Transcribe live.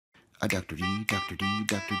Dr. D, Dr. D,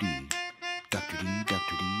 Dr. D. Dr. D,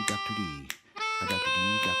 Dr. D, Dr. D. Dr.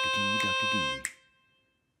 D, Dr. D, Dr. D.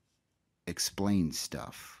 Explain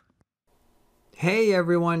stuff. Hey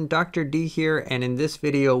everyone, Dr. D here, and in this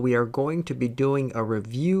video we are going to be doing a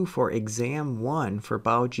review for Exam 1 for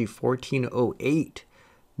Biology 1408.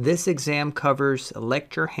 This exam covers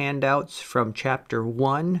lecture handouts from Chapter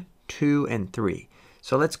 1, 2, and 3.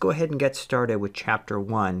 So let's go ahead and get started with Chapter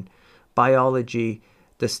 1, Biology,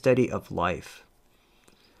 the Study of Life.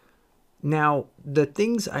 Now, the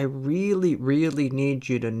things I really need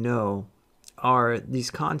you to know are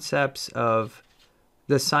these concepts of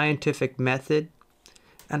the scientific method.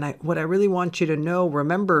 And what I really want you to know,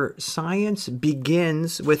 remember, science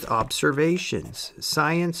begins with observations.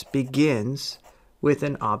 Science begins with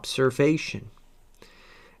an observation.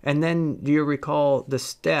 And then do you recall the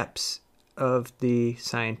steps of the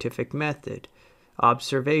scientific method?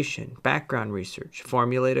 Observation, background research,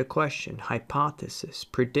 formulate a question, hypothesis,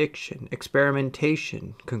 prediction,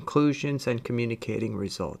 experimentation, conclusions, and communicating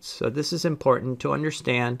results. So this is important to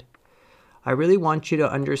understand. I really want you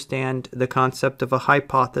to understand the concept of a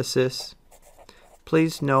hypothesis.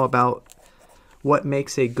 Please know about what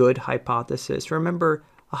makes a good hypothesis. Remember,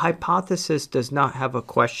 a hypothesis does not have a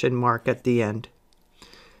question mark at the end.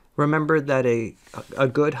 Remember that a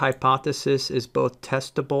good hypothesis is both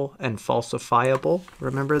testable and falsifiable.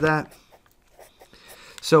 Remember that?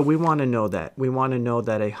 So we want to know that. We want to know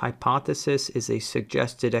that a hypothesis is a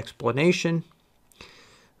suggested explanation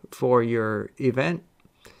for your event.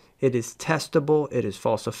 It is testable, it is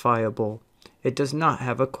falsifiable. It does not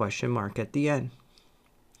have a question mark at the end.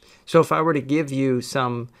 So if I were to give you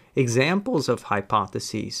some examples of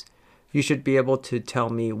hypotheses, you should be able to tell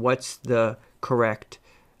me what's the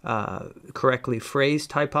correctly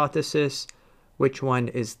phrased hypothesis, which one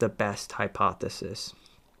is the best hypothesis.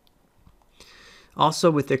 Also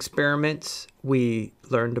with experiments, we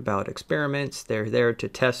learned about experiments. They're there to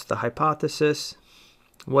test the hypothesis.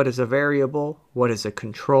 What is a variable? What is a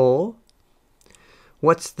control?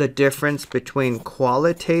 What's the difference between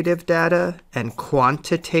qualitative data and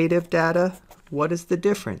quantitative data? What is the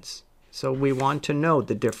difference? So we want to know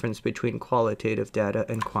the difference between qualitative data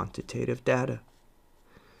and quantitative data.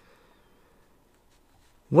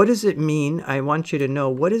 What does it mean? I want you to know,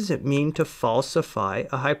 what does it mean to falsify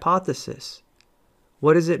a hypothesis?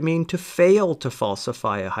 What does it mean to fail to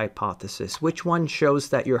falsify a hypothesis? Which one shows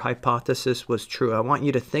that your hypothesis was true? I want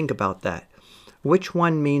you to think about that. Which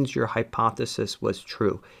one means your hypothesis was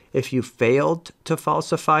true? If you failed to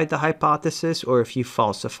falsify the hypothesis or if you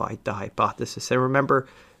falsified the hypothesis. And remember,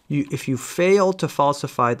 if you fail to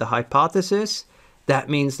falsify the hypothesis, that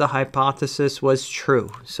means the hypothesis was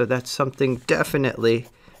true. So that's something definitely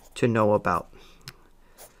to know about.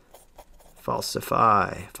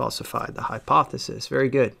 Falsify the hypothesis. Very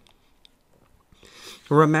good.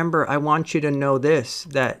 Remember, I want you to know this,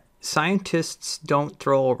 that scientists don't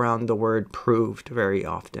throw around the word proved very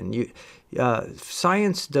often.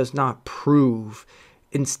 Science does not prove.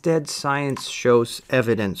 Instead, science shows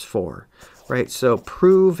evidence for, right? So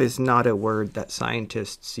prove is not a word that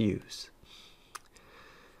scientists use.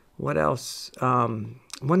 What else?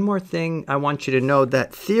 One more thing I want you to know,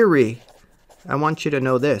 that theory, I want you to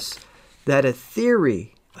know this, that a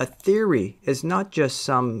theory is not just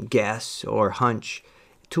some guess or hunch.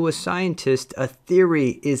 To a scientist, a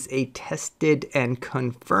theory is a tested and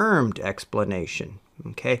confirmed explanation.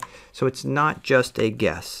 Okay, so it's not just a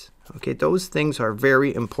guess. Okay, those things are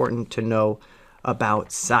very important to know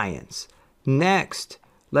about science. Next,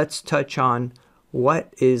 let's touch on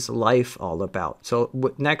what is life all about. So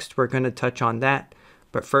next we're going to touch on that,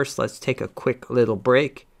 but first let's take a quick little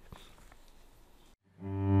break.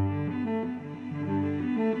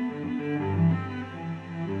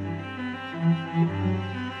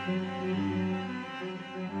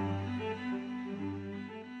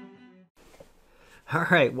 All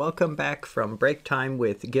right, welcome back from break time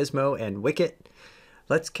with Gizmo and Wicket.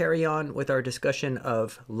 Let's carry on with our discussion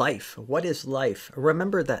of life. What is life?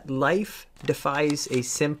 Remember that life defies a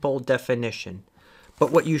simple definition.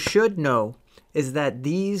 But what you should know is that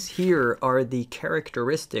these here are the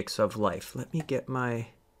characteristics of life. Let me get my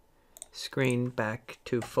screen back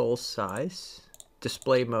to full size,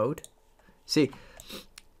 display mode. See,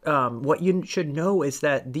 what you should know is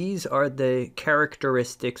that these are the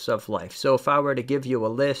characteristics of life. So if I were to give you a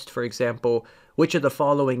list, for example, which of the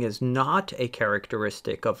following is not a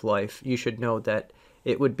characteristic of life, you should know that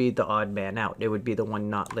it would be the odd man out. It would be the one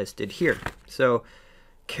not listed here. So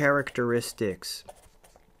characteristics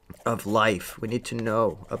of life. We need to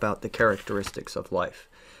know about the characteristics of life.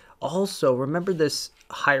 Also, remember this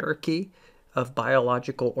hierarchy of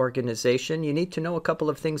biological organization, you need to know a couple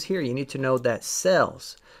of things here. You need to know that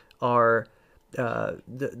cells are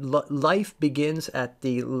life begins at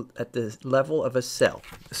the level of a cell.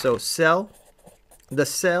 So the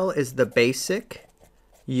cell is the basic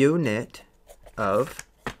unit of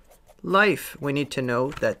life. We need to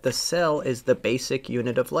know that the cell is the basic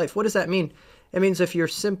unit of life. What does that mean? It means if you're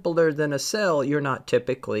simpler than a cell, you're not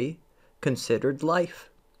typically considered life.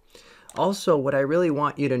 Also, what I really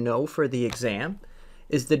want you to know for the exam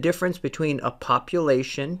is the difference between a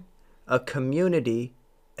population, a community,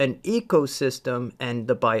 an ecosystem, and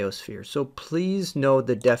the biosphere. So please know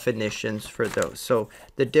the definitions for those. So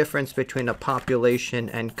the difference between a population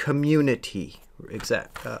and community,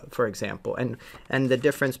 for example, and the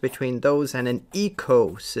difference between those and an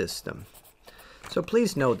ecosystem. So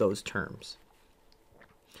please know those terms.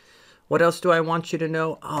 What else do I want you to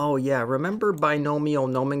know? Oh yeah, remember binomial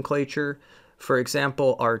nomenclature? For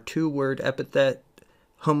example, our two-word epithet,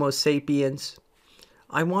 Homo sapiens.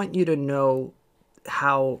 I want you to know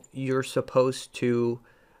how you're supposed to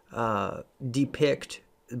depict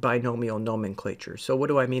binomial nomenclature. So what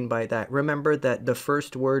do I mean by that? Remember that the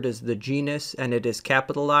first word is the genus and it is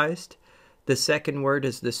capitalized. The second word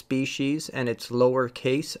is the species and it's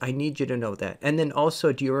lowercase. I need you to know that. And then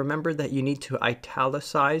also, do you remember that you need to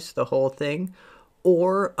italicize the whole thing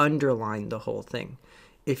or underline the whole thing?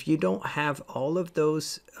 If you don't have all of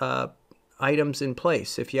those items in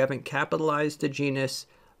place, if you haven't capitalized the genus,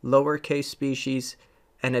 lowercase species,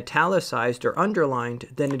 and italicized or underlined,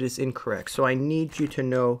 then it is incorrect. So I need you to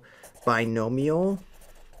know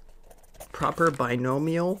proper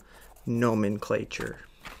binomial nomenclature.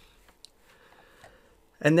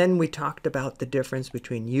 And then we talked about the difference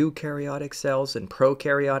between eukaryotic cells and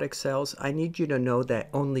prokaryotic cells. I need you to know that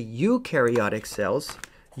only eukaryotic cells,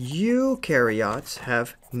 eukaryotes,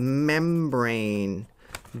 have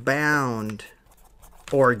membrane-bound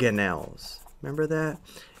organelles. Remember that?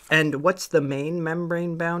 And what's the main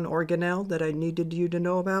membrane-bound organelle that I needed you to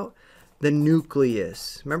know about? The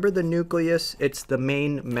nucleus. Remember the nucleus? It's the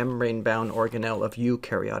main membrane-bound organelle of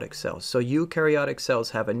eukaryotic cells. So eukaryotic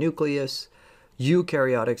cells have a nucleus.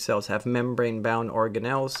 Eukaryotic cells have membrane-bound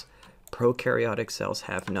organelles. Prokaryotic cells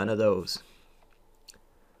have none of those.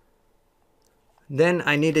 Then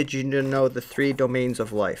I needed you to know the 3 domains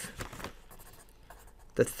of life.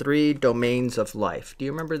 The 3 domains of life. Do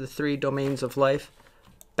you remember the 3 domains of life?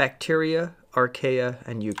 Bacteria, archaea,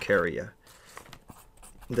 and eukarya.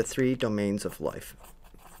 The 3 domains of life.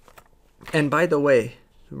 And by the way,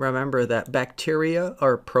 remember that bacteria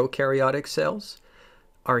are prokaryotic cells.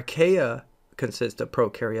 Archaea consist of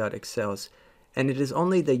prokaryotic cells, and it is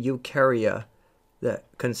only the eukarya that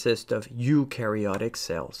consist of eukaryotic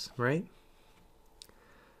cells, right?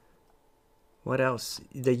 What else?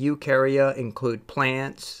 The eukarya include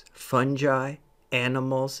plants, fungi,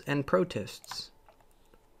 animals, and protists.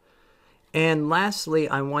 And lastly,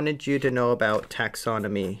 I wanted you to know about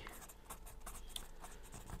taxonomy.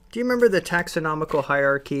 Do you remember the taxonomical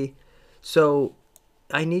hierarchy? So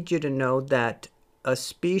I need you to know that a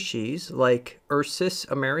species like Ursus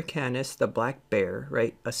americanus, the black bear,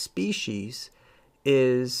 right? A species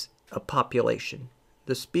is a population.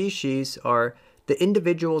 The species are the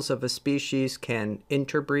individuals of a species can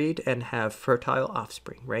interbreed and have fertile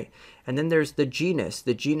offspring, right? And then there's the genus.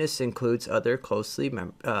 The genus includes other closely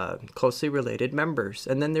related members.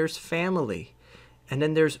 And then there's family. And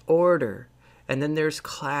then there's order. And then there's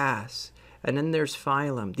class. And then there's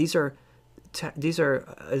phylum. These are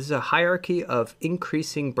a hierarchy of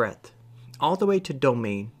increasing breadth, all the way to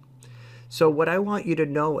domain. So what I want you to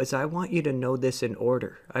know is I want you to know this in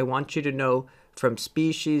order. I want you to know from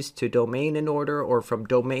species to domain in order, or from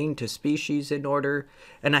domain to species in order.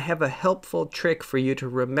 And I have a helpful trick for you to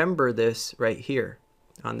remember this right here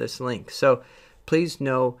on this link. So please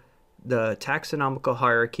know the taxonomical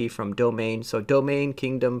hierarchy from domain. So domain,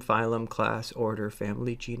 kingdom, phylum, class, order,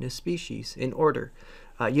 family, genus, species, in order.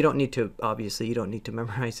 You don't need to, obviously, you don't need to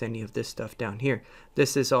memorize any of this stuff down here.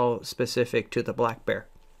 This is all specific to the black bear.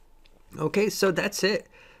 Okay, so that's it.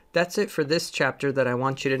 That's it for this chapter that I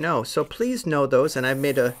want you to know. So please know those, and I've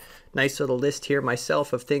made a nice little list here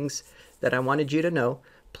myself of things that I wanted you to know.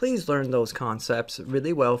 Please learn those concepts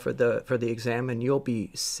really well for the exam, and you'll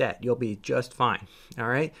be set. You'll be just fine. All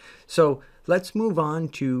right? So let's move on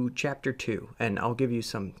to chapter 2, and I'll give you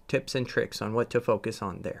some tips and tricks on what to focus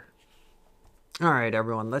on there. All right,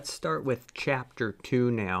 everyone, let's start with chapter 2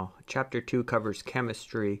 now. Chapter 2 covers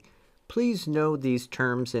chemistry. Please know these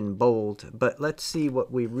terms in bold, but let's see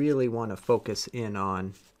what we really want to focus in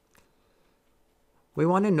on. We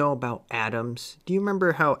want to know about atoms. Do you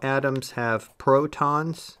remember how atoms have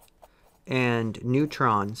protons and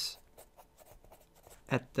neutrons?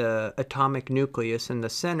 at the atomic nucleus in the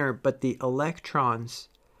center, but the electrons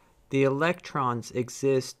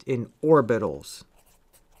exist in orbitals.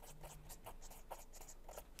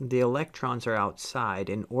 The electrons are outside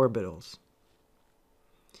in orbitals.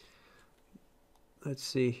 Let's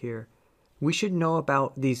see here. We should know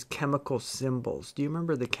about these chemical symbols. Do you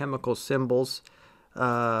remember the chemical symbols?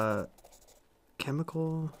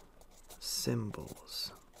 Chemical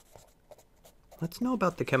symbols. Let's know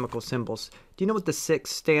about the chemical symbols. Do you know what the 6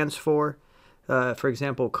 stands for? For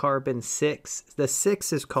example, carbon 6. The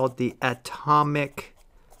 6 is called the atomic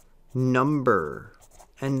number.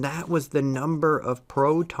 And that was the number of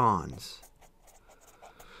protons.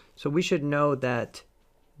 So we should know that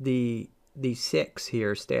the 6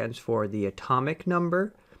 here stands for the atomic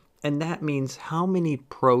number. And that means how many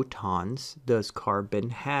protons does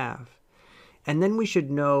carbon have? And then we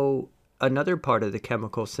should know another part of the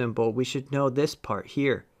chemical symbol. We should know this part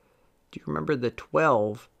here. Do you remember the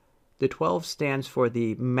 12? The 12 stands for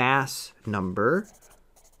the mass number.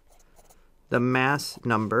 The mass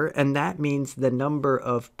number, and that means the number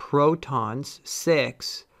of protons,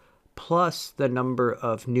 6, plus the number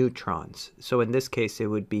of neutrons. So in this case, it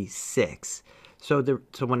would be 6. So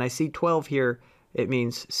when I see 12 here, it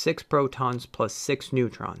means 6 protons plus 6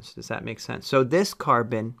 neutrons. Does that make sense? So this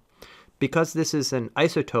carbon, because this is an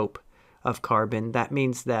isotope of carbon, that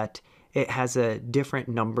means that it has a different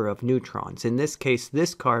number of neutrons. In this case,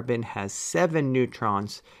 this carbon has 7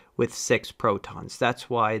 neutrons with 6 protons. That's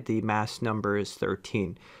why the mass number is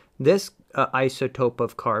 13. This isotope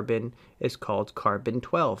of carbon is called carbon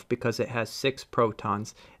 12 because it has 6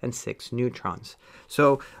 protons and 6 neutrons.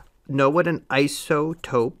 So know what an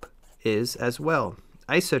isotope is as well.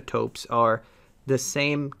 Isotopes are the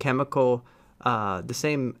same chemical, the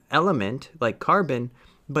same element like carbon,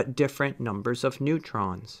 but different numbers of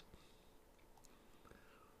neutrons.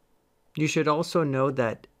 You should also know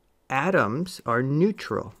that atoms are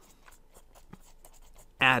neutral.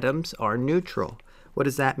 Atoms are neutral. What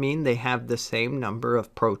does that mean? They have the same number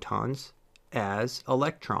of protons as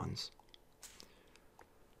electrons.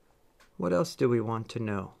 What else do we want to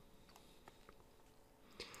know?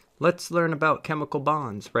 Let's learn about chemical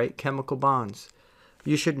bonds, right? Chemical bonds.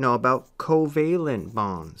 You should know about covalent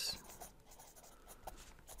bonds.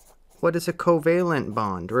 What is a covalent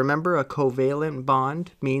bond? Remember, a covalent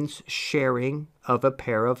bond means sharing of a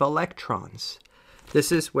pair of electrons.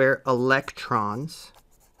 This is where electrons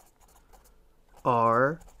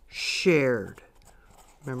are shared.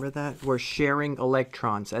 Remember that? We're sharing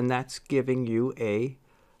electrons, and that's giving you a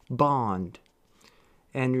bond.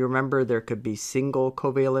 And remember, there could be single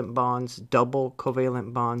covalent bonds, double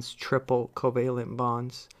covalent bonds, triple covalent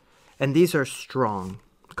bonds. And these are strong.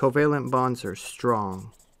 Covalent bonds are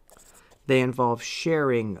strong. They involve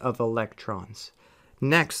sharing of electrons.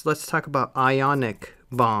 Next, let's talk about ionic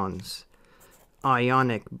bonds.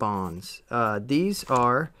 Ionic bonds. These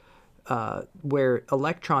are where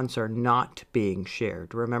electrons are not being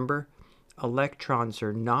shared. Remember, electrons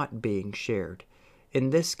are not being shared. In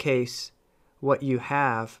this case, what you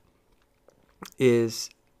have is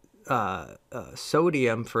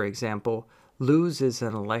sodium, for example, loses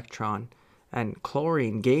an electron, and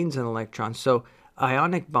chlorine gains an electron. So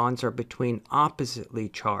ionic bonds are between oppositely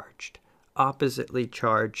charged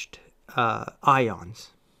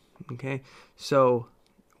ions. Okay, so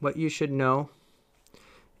what you should know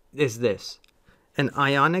is this. An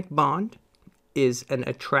ionic bond is an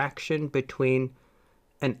attraction between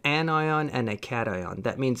an anion and a cation.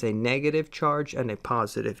 That means a negative charge and a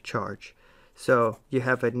positive charge. So you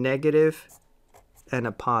have a negative and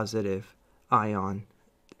a positive ion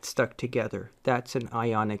stuck together. That's an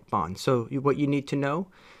ionic bond. So what you need to know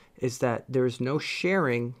is that there's no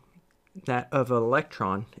sharing that of an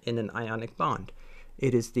electron in an ionic bond.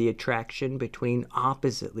 It is the attraction between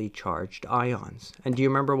oppositely charged ions. And do you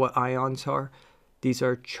remember what ions are? These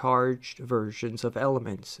are charged versions of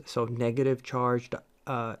elements. So negative charged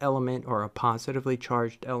element or a positively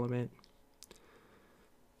charged element.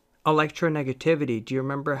 Electronegativity. Do you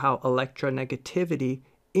remember how electronegativity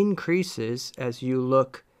increases as you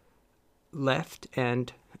look left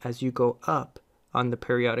and as you go up on the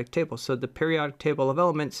periodic table? So the periodic table of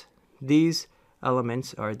elements, these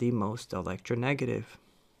elements are the most electronegative.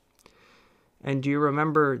 And do you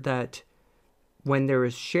remember that when there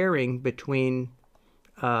is sharing between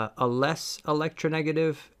a less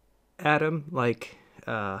electronegative atom like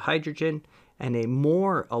hydrogen and a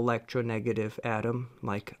more electronegative atom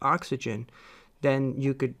like oxygen, then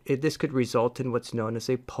this could result in what's known as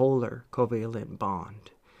a polar covalent bond.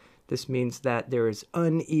 This means that there is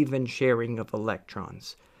uneven sharing of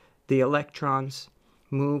electrons. The electrons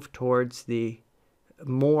move towards the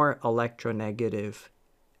more electronegative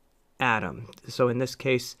atom. So in this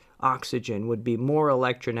case, oxygen would be more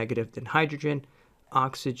electronegative than hydrogen.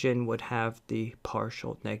 Oxygen would have the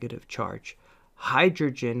partial negative charge.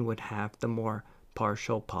 Hydrogen would have the more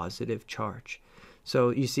partial positive charge. So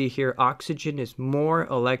you see here, oxygen is more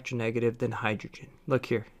electronegative than hydrogen. Look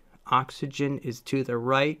here, oxygen is to the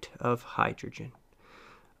right of hydrogen.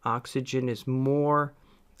 Oxygen is more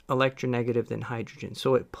electronegative than hydrogen.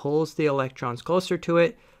 So it pulls the electrons closer to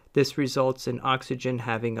it. This results in oxygen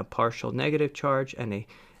having a partial negative charge and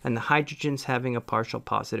the hydrogens having a partial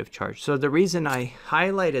positive charge. So the reason I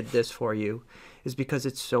highlighted this for you is because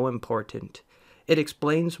it's so important. It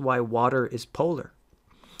explains why water is polar.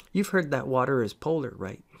 You've heard that water is polar,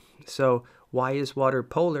 right? So why is water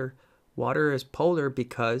polar? Water is polar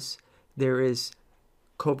because there is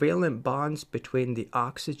covalent bonds between the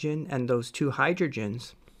oxygen and those two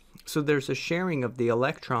hydrogens. So there's a sharing of the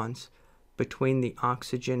electrons between the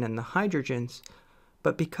oxygen and the hydrogens.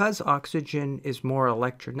 But because oxygen is more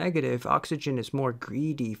electronegative, oxygen is more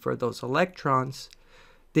greedy for those electrons,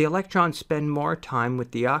 the electrons spend more time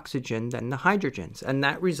with the oxygen than the hydrogens. And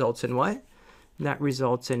that results in what? That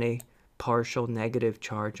results in a partial negative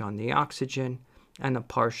charge on the oxygen and a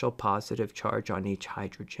partial positive charge on each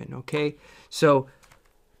hydrogen, okay? So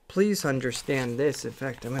please understand this. In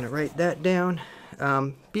fact, I'm going to write that down.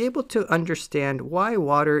 Be able to understand why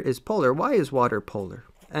water is polar. Why is water polar?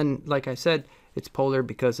 And like I said, it's polar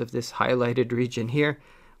because of this highlighted region here.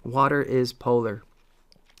 Water is polar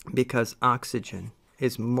because oxygen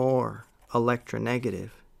is more electronegative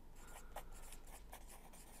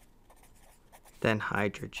than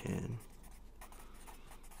hydrogen.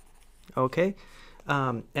 Okay,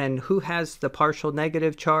 and who has the partial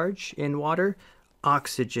negative charge in water?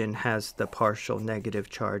 Oxygen has the partial negative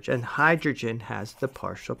charge and hydrogen has the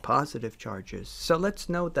partial positive charges. So let's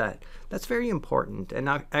note that. That's very important. And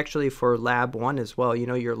actually for lab 1 as well, you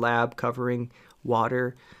know, your lab covering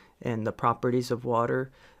water and the properties of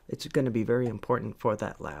water, it's going to be very important for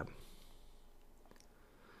that lab.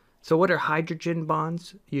 So what are hydrogen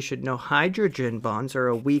bonds? You should know hydrogen bonds are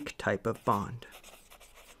a weak type of bond.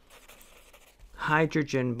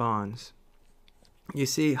 Hydrogen bonds. You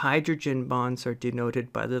see, hydrogen bonds are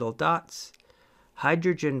denoted by little dots.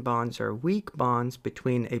 Hydrogen bonds are weak bonds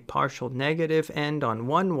between a partial negative end on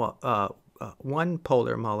one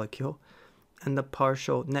polar molecule and the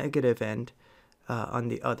partial negative end on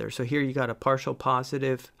the other. So here you got a partial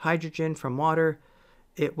positive hydrogen from water.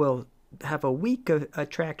 It will have a weak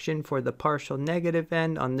attraction for the partial negative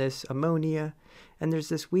end on this ammonia. And there's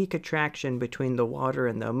this weak attraction between the water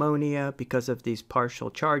and the ammonia because of these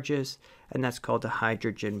partial charges, and that's called a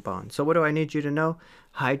hydrogen bond. So what do I need you to know?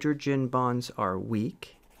 Hydrogen bonds are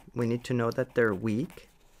weak. We need to know that they're weak.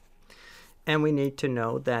 And we need to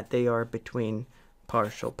know that they are between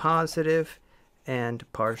partial positive and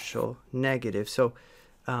partial negative. So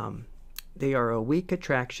they are a weak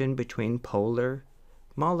attraction between polar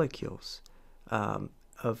molecules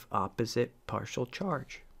of opposite partial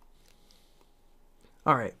charge.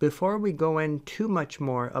 All right, before we go in too much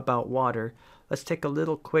more about water, let's take a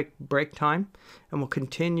little quick break time and we'll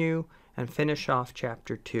continue and finish off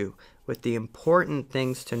chapter 2 with the important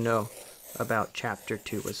things to know about chapter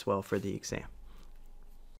 2 as well for the exam.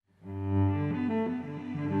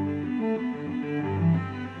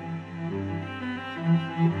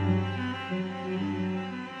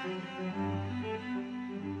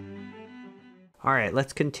 All right,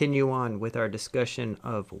 let's continue on with our discussion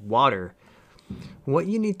of water. What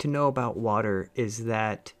you need to know about water is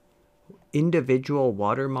that individual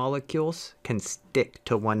water molecules can stick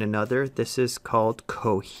to one another. This is called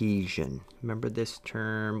cohesion. Remember this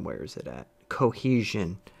term? Where is it at?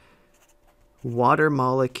 Cohesion. Water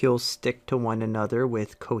molecules stick to one another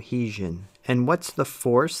with cohesion. And what's the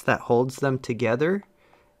force that holds them together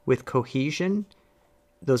with cohesion?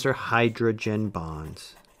 Those are hydrogen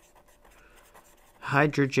bonds.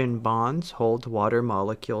 Hydrogen bonds hold water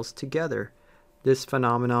molecules together. This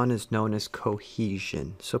phenomenon is known as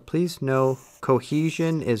cohesion. So please know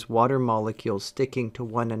cohesion is water molecules sticking to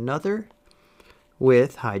one another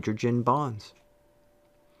with hydrogen bonds.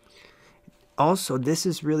 Also, this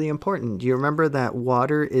is really important. Do you remember that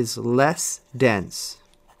water is less dense?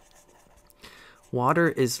 Water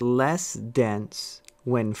is less dense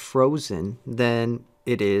when frozen than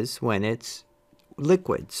it is when it's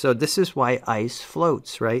liquid. So this is why ice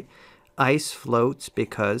floats, right? Ice floats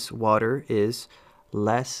because water is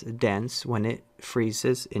less dense when it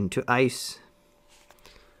freezes into ice.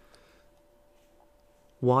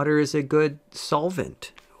 Water is a good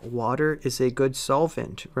solvent. Water is a good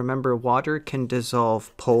solvent. Remember, water can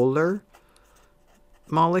dissolve polar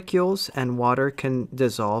molecules and water can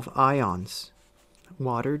dissolve ions.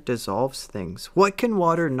 Water dissolves things. What can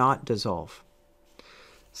water not dissolve?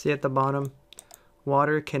 See at the bottom?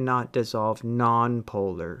 Water cannot dissolve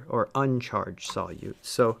nonpolar or uncharged solutes.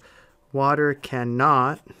 So water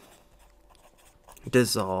cannot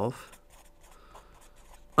dissolve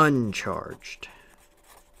uncharged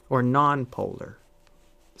or nonpolar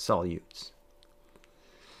solutes.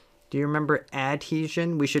 Do you remember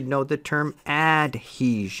adhesion? We should know the term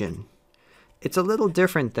adhesion. It's a little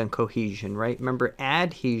different than cohesion, right? Remember,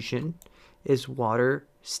 adhesion is water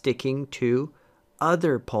sticking to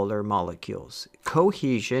other polar molecules.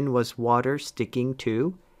 Cohesion was water sticking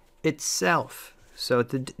to itself. So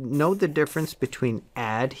know the difference between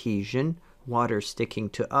adhesion, water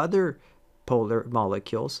sticking to other polar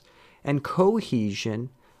molecules, and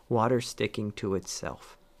cohesion, water sticking to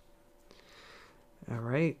itself. All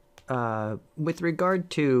right. With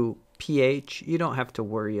regard to pH, you don't have to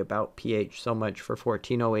worry about pH so much for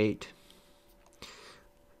 1408.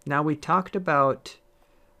 Now we talked about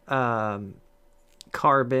carbon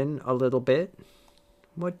a little bit.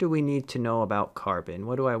 What do we need to know about carbon?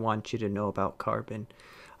 What do I want you to know about carbon?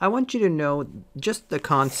 I want you to know just the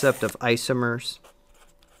concept of isomers.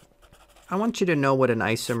 I want you to know what an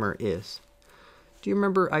isomer is. Do you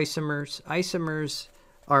remember isomers? Isomers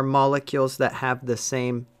are molecules that have the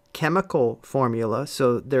same chemical formula,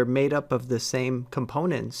 so they're made up of the same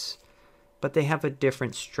components, but they have a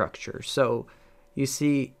different structure. So you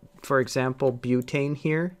see, for example, butane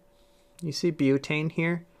here. You see butane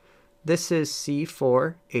here? This is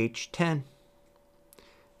C4H10.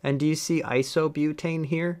 And do you see isobutane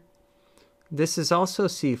here? This is also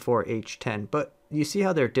C4H10, but you see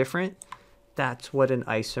how they're different? That's what an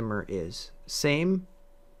isomer is. Same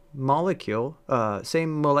molecule,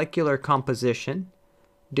 same molecular composition,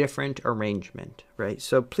 different arrangement, right?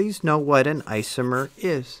 So please know what an isomer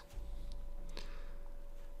is.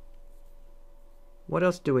 What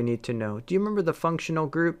else do we need to know? Do you remember the functional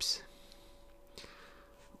groups?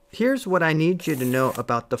 Here's what I need you to know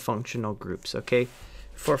about the functional groups, okay?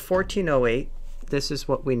 For 1408, this is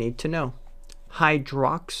what we need to know.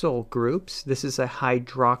 Hydroxyl groups, this is a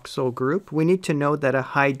hydroxyl group. We need to know that a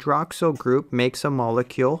hydroxyl group makes a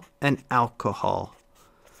molecule an alcohol.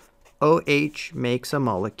 OH makes a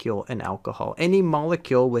molecule an alcohol. Any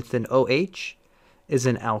molecule with an OH is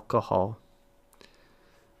an alcohol.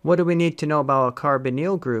 What do we need to know about a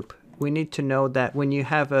carbonyl group? We need to know that when you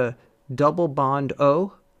have a double bond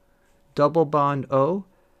O,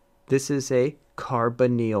 this is a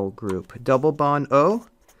carbonyl group. Double bond O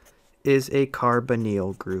is a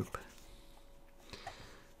carbonyl group.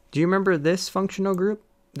 Do you remember this functional group?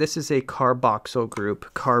 This is a carboxyl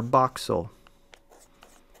group, carboxyl.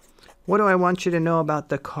 What do I want you to know about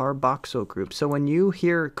the carboxyl group? So when you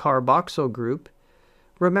hear carboxyl group,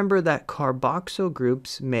 remember that carboxyl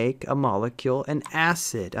groups make a molecule an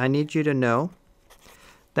acid. I need you to know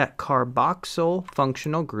that carboxyl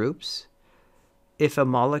functional groups, if a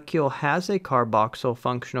molecule has a carboxyl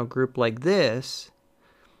functional group like this,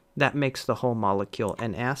 that makes the whole molecule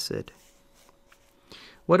an acid.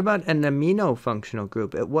 What about an amino functional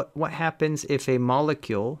group? What happens if a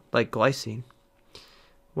molecule, like glycine,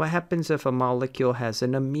 what happens if a molecule has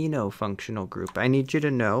an amino functional group? I need you to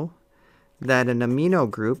know that an amino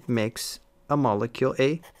group makes a molecule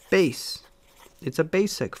a base. It's a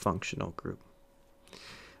basic functional group.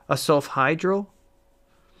 A sulfhydryl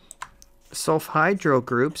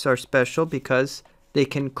groups are special because they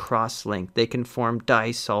can cross-link. They can form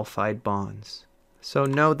disulfide bonds. So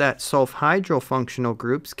know that sulfhydryl functional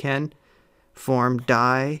groups can form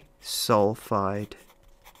disulfide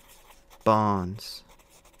bonds.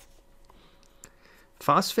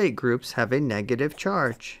 Phosphate groups have a negative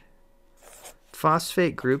charge.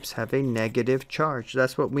 Phosphate groups have a negative charge.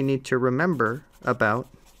 That's what we need to remember about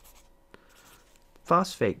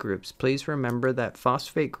phosphate groups. Please remember that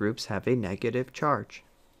phosphate groups have a negative charge.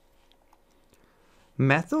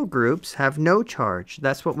 Methyl groups have no charge.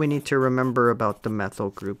 That's what we need to remember about the methyl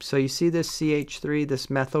group. So you see this CH3, this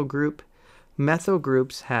methyl group? Methyl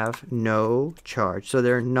groups have no charge, so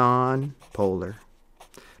they're non-polar.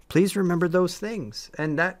 Please remember those things.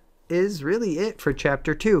 And that is really it for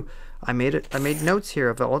chapter 2. I made notes here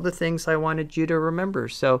of all the things I wanted you to remember.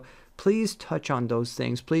 So please touch on those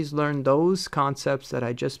things. Please learn those concepts that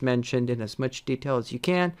I just mentioned in as much detail as you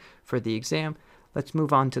can for the exam. Let's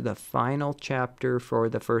move on to the final chapter for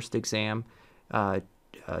the first exam,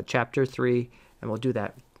 chapter 3, and we'll do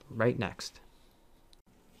that right next.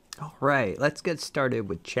 All right, let's get started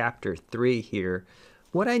with chapter 3 here.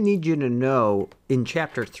 What I need you to know in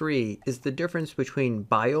chapter 3 is the difference between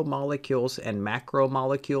biomolecules and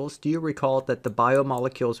macromolecules. Do you recall that the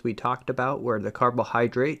biomolecules we talked about were the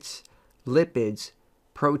carbohydrates, lipids,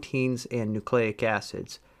 proteins, and nucleic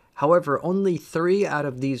acids. However, only 3 out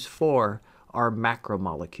of these 4 are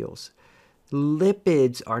macromolecules.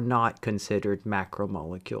 Lipids are not considered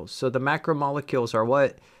macromolecules. So the macromolecules are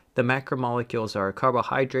what? The macromolecules are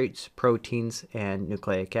carbohydrates, proteins, and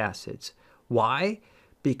nucleic acids. Why?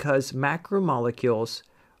 Because macromolecules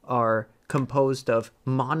are composed of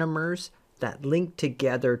monomers that link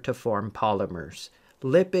together to form polymers.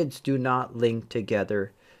 Lipids do not link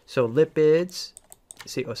together. So lipids,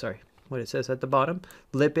 what it says at the bottom,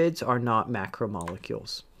 lipids are not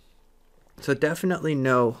macromolecules. So definitely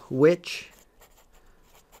know which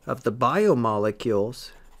of the biomolecules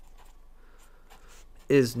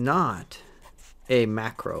is not a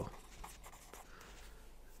macro,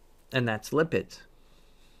 and that's lipids.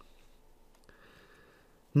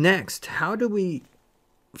 Next, how do we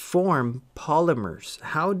form polymers?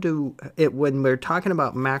 When we're talking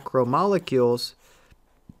about macromolecules,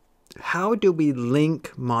 how do we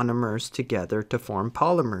link monomers together to form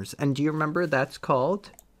polymers? And do you remember that's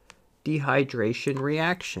called dehydration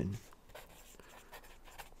reaction?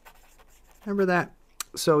 Remember that?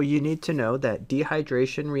 So you need to know that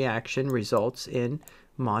dehydration reaction results in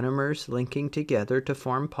monomers linking together to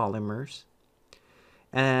form polymers.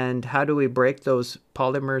 And how do we break those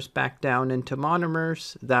polymers back down into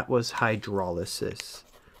monomers? That was hydrolysis.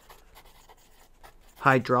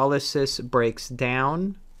 Hydrolysis breaks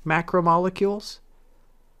down macromolecules.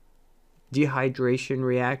 Dehydration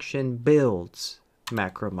reaction builds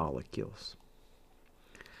macromolecules.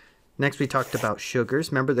 Next, we talked about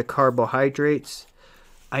sugars. Remember the carbohydrates?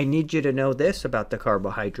 I need you to know this about the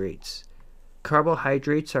carbohydrates.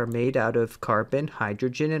 Carbohydrates are made out of carbon,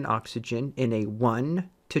 hydrogen, and oxygen in a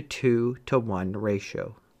 1:2:1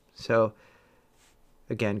 ratio. So,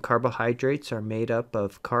 again, carbohydrates are made up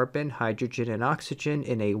of carbon, hydrogen, and oxygen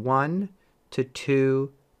in a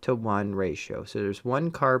 1:2:1 ratio. So there's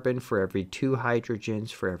 1 carbon for every 2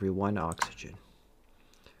 hydrogens for every 1 oxygen.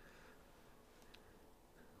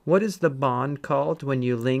 What is the bond called when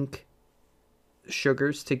you link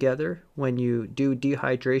sugars together? When you do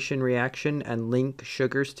dehydration reaction and link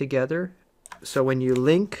sugars together? So when you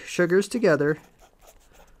link sugars together,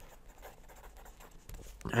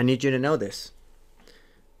 I need you to know this.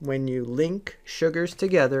 When you link sugars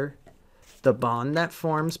together, the bond that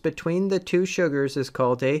forms between the 2 sugars is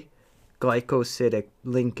called a glycosidic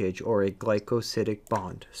linkage or a glycosidic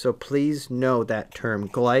bond. So please know that term,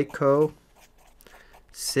 glycosidic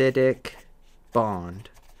bond.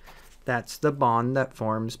 That's the bond that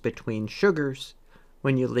forms between sugars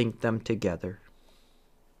when you link them together.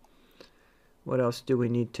 What else do we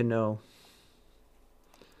need to know?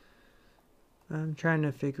 I'm trying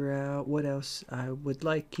to figure out what else I would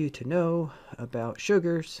like you to know about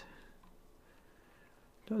sugars.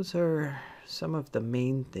 Those are some of the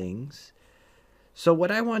main things. So what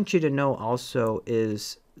I want you to know also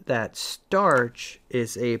is that starch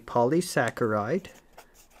is a polysaccharide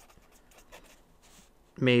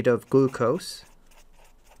made of glucose.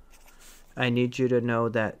 I need you to know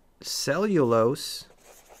that cellulose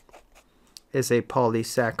is a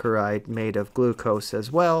polysaccharide made of glucose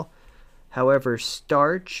as well. However,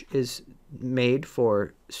 starch is made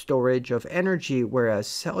for storage of energy, whereas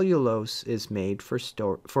cellulose is made for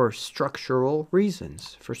structural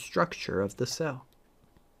reasons, for structure of the cell.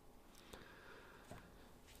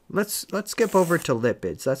 Let's skip over to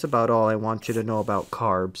lipids. That's about all I want you to know about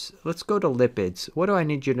carbs. Let's go to lipids. What do I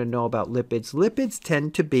need you to know about lipids? Lipids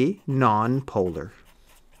tend to be non-polar.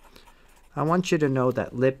 I want you to know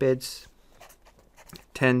that lipids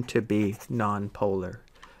tend to be non-polar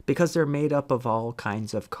because they're made up of all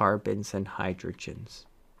kinds of carbons and hydrogens.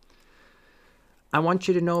 I want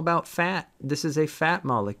you to know about fat. This is a fat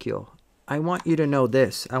molecule. I want you to know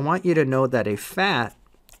this. I want you to know that a fat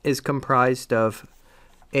is comprised of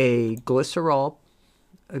a glycerol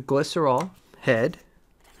head,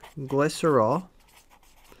 glycerol,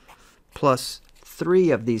 plus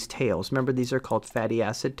 3 of these tails. Remember, these are called fatty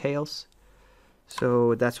acid tails.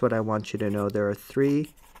 So that's what I want you to know. There are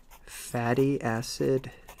 3 fatty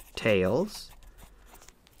acid tails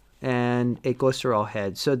and a glycerol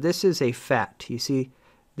head. So this is a fat. You see,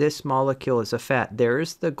 this molecule is a fat.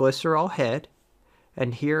 There's the glycerol head,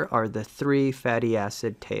 and here are the 3 fatty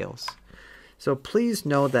acid tails. So please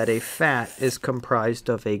know that a fat is comprised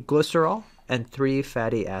of a glycerol and 3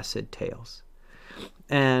 fatty acid tails.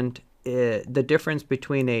 And the difference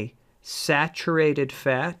between a saturated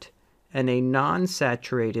fat and a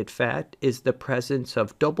non-saturated fat is the presence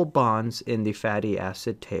of double bonds in the fatty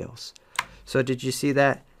acid tails. So did you see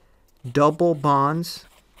that? Double bonds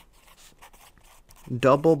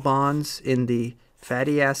in the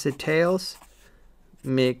fatty acid tails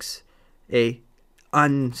makes a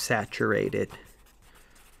unsaturated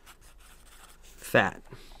fat.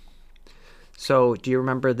 So do you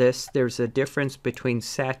remember this? There's a difference between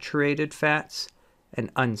saturated fats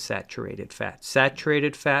and unsaturated fats.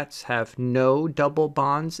 Saturated fats have no double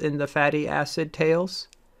bonds in the fatty acid tails.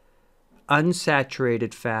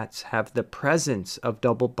 Unsaturated fats have the presence of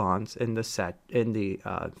double bonds in the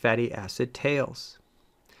fatty acid tails.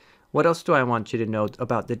 What else do I want you to know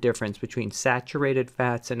about the difference between saturated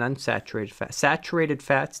fats and unsaturated fats? Saturated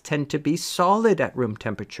fats tend to be solid at room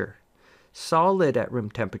temperature. Solid at room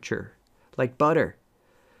temperature, like butter.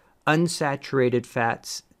 Unsaturated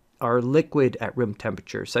fats are liquid at room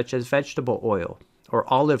temperature, such as vegetable oil or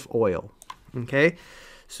olive oil. Okay?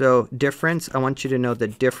 So difference, I want you to know the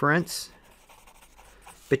difference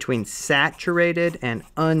between saturated and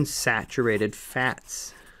unsaturated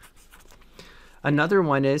fats. Another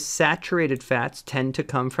one is saturated fats tend to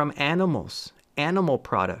come from animals, animal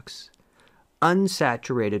products.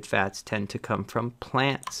 Unsaturated fats tend to come from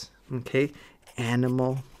plants. Okay,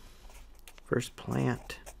 animal versus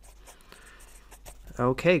plant.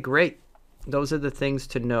 Okay, great. Those are the things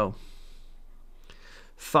to know.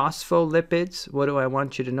 Phospholipids, what do I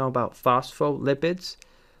want you to know about phospholipids?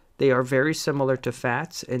 They are very similar to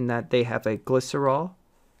fats in that they have a glycerol,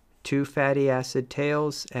 2 fatty acid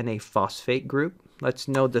tails, and a phosphate group. Let's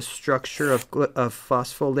know the structure of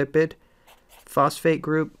phospholipid. Phosphate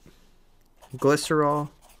group, glycerol,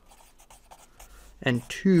 and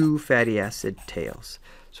 2 fatty acid tails.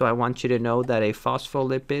 So I want you to know that a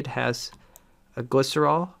phospholipid has a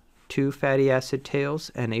glycerol, 2 fatty acid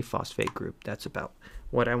tails, and a phosphate group. That's about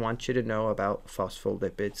what I want you to know about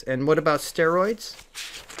phospholipids. And what about steroids?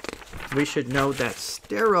 We should know that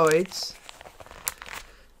steroids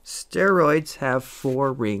have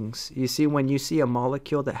 4 rings. You see, when you see a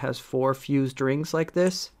molecule that has 4 fused rings like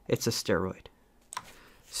this, it's a steroid.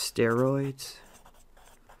 Steroids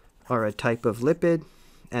are a type of lipid,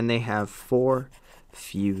 and they have 4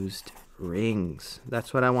 fused rings.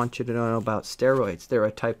 That's what I want you to know about steroids. They're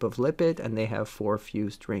a type of lipid, and they have 4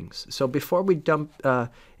 fused rings. So before we jump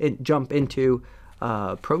into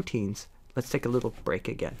proteins, let's take a little break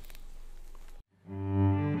again.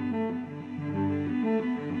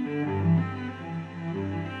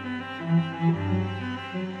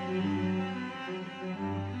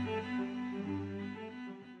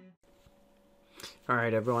 All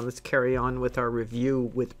right, everyone, let's carry on with our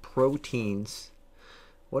review with proteins.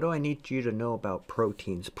 What do I need you to know about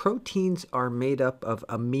proteins? Proteins are made up of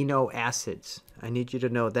amino acids. I need you to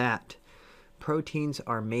know that. Proteins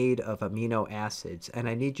are made of amino acids, and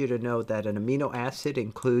I need you to know that an amino acid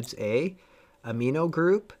includes a amino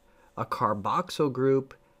group, a carboxyl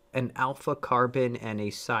group, an alpha carbon, and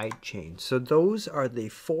a side chain. So those are the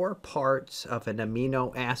 4 parts of an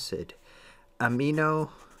amino acid.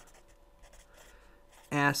 Amino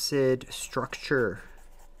acid structure.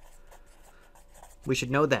 We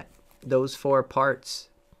should know that. Those 4 parts.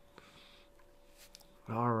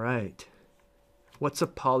 All right. What's a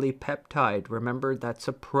polypeptide? Remember, that's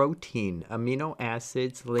a protein. Amino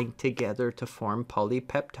acids linked together to form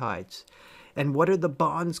polypeptides. And what are the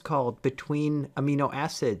bonds called between amino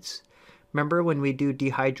acids? Remember when we do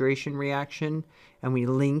dehydration reaction and we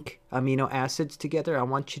link amino acids together? I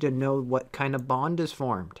want you to know what kind of bond is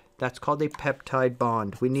formed. That's called a peptide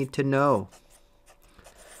bond. We need to know.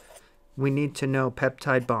 We need to know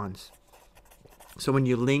peptide bonds. So when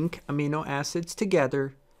you link amino acids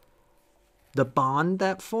together, the bond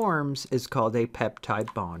that forms is called a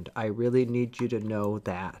peptide bond. I really need you to know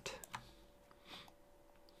that.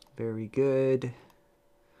 Very good.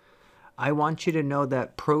 I want you to know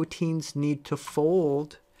that proteins need to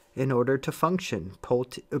fold in order to function.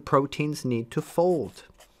 Proteins need to fold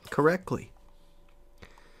correctly.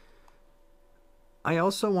 I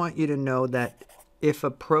also want you to know that if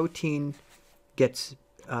a protein gets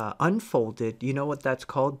unfolded, you know what that's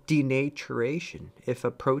called? Denaturation. If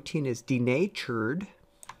a protein is denatured,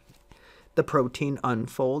 the protein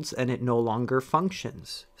unfolds and it no longer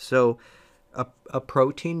functions. So a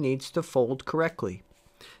protein needs to fold correctly.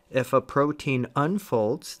 If a protein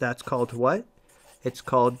unfolds, that's called what? It's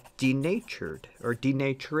called denatured or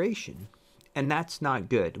denaturation. And that's not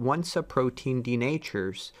good. Once a protein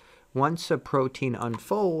denatures, once a protein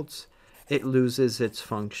unfolds, it loses its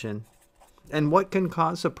function. And what can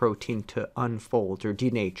cause a protein to unfold or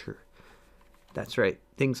denature? That's right,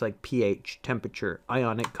 things like pH, temperature,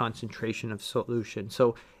 ionic concentration of solution.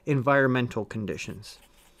 So environmental conditions.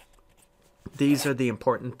 These are the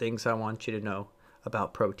important things I want you to know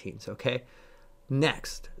about proteins, okay?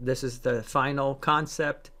 Next, this is the final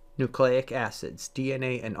concept, nucleic acids,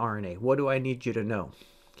 DNA and RNA. What do I need you to know?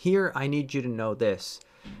 Here, I need you to know this.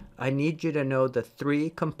 I need you to know the three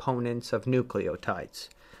components of nucleotides.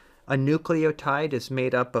 A nucleotide is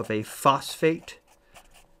made up of a phosphate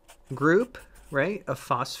group, right? A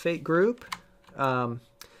phosphate group, a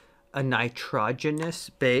nitrogenous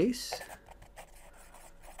base,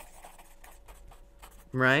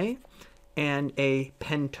 right? And a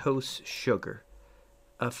pentose sugar,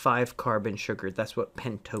 a 5-carbon sugar. That's what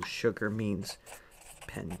pentose sugar means.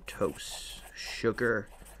 Pentose sugar.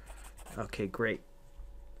 Okay, great.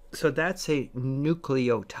 So that's a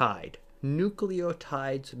nucleotide.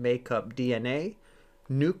 Nucleotides make up DNA.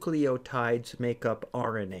 Nucleotides make up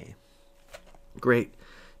RNA. Great.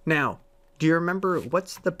 Now, do you remember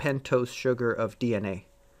what's the pentose sugar of DNA?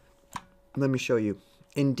 Let me show you.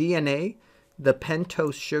 In DNA, the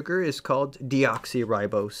pentose sugar is called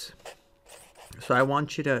deoxyribose. So I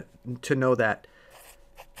want you to know that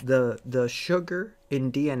the sugar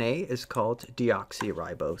in DNA is called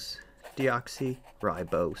deoxyribose.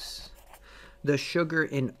 Deoxyribose. The sugar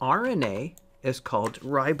in RNA is called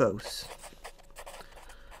ribose.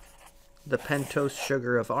 The pentose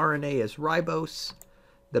sugar of RNA is ribose.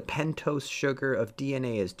 The pentose sugar of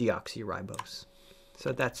DNA is deoxyribose.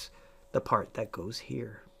 So that's the part that goes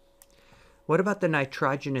here. What about the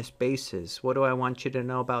nitrogenous bases? What do I want you to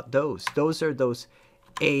know about those? Those are those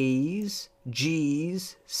A's,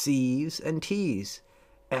 G's, C's, and T's.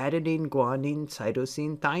 Adenine, guanine,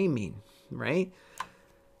 cytosine, thymine, right?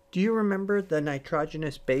 Do you remember the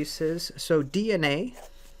nitrogenous bases? So DNA,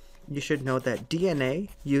 you should know that DNA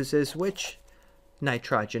uses which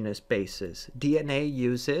nitrogenous bases? DNA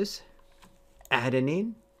uses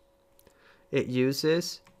adenine, it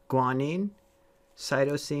uses guanine,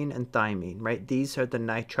 cytosine, and thymine, right? These are the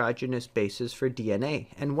nitrogenous bases for DNA.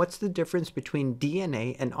 And what's the difference between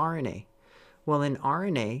DNA and RNA? Well, in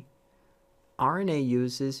RNA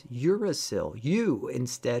uses uracil, U,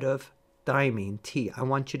 instead of thymine, T. I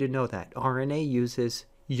want you to know that. RNA uses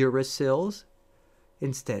uracils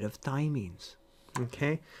instead of thymines.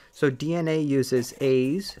 Okay? So DNA uses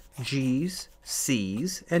A's, G's,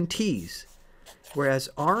 C's, and T's. Whereas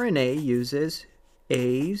RNA uses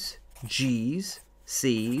A's, G's,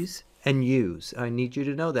 C's, and U's. I need you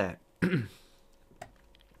to know that.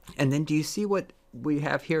 And then do you see what we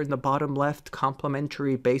have here in the bottom left?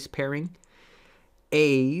 Complementary base pairing.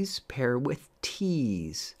 A's pair with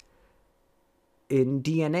T's. In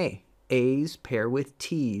DNA, A's pair with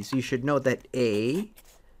T's. You should know that A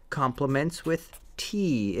complements with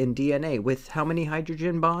T in DNA with how many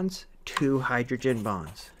hydrogen bonds? 2 hydrogen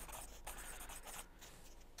bonds.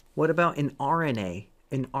 What about in RNA?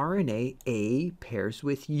 In RNA, A pairs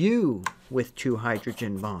with U with 2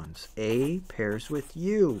 hydrogen bonds. A pairs with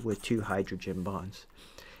U with 2 hydrogen bonds.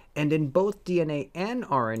 And in both DNA and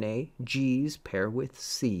RNA, G's pair with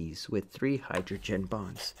C's with 3 hydrogen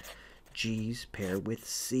bonds. G's pair with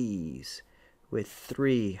C's with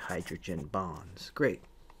 3 hydrogen bonds. Great.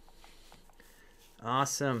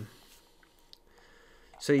 Awesome.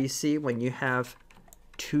 So you see, when you have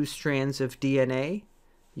 2 strands of DNA,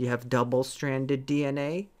 you have double-stranded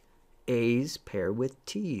DNA. A's pair with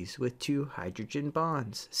T's with 2 hydrogen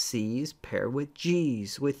bonds. C's pair with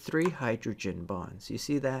G's with 3 hydrogen bonds. You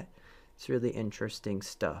see that? It's really interesting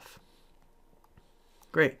stuff.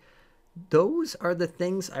 Great. Those are the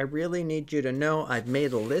things I really need you to know. I've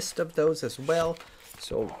made a list of those as well,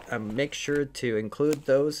 so make sure to include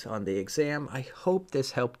those on the exam. I hope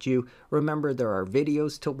this helped you. Remember, there are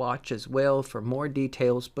videos to watch as well for more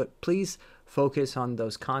details, but please focus on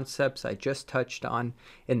those concepts I just touched on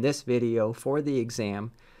in this video for the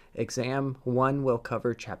exam. Exam 1 will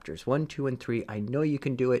cover chapters 1, 2, and 3. I know you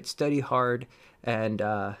can do it. Study hard, and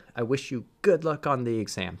I wish you good luck on the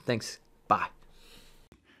exam. Thanks. Bye.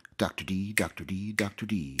 Dr. D, Dr. D, Dr.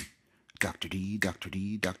 D, Dr. D, Dr.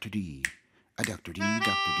 D, Dr. D, a Dr. D, Dr.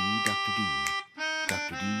 D, Dr. D,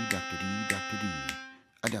 Dr. D, Dr. D, Dr. D,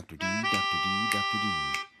 a Dr. D, Dr. D, Dr. D,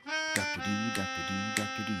 Dr. D, Dr. D,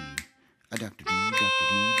 Dr. D, a Dr. D,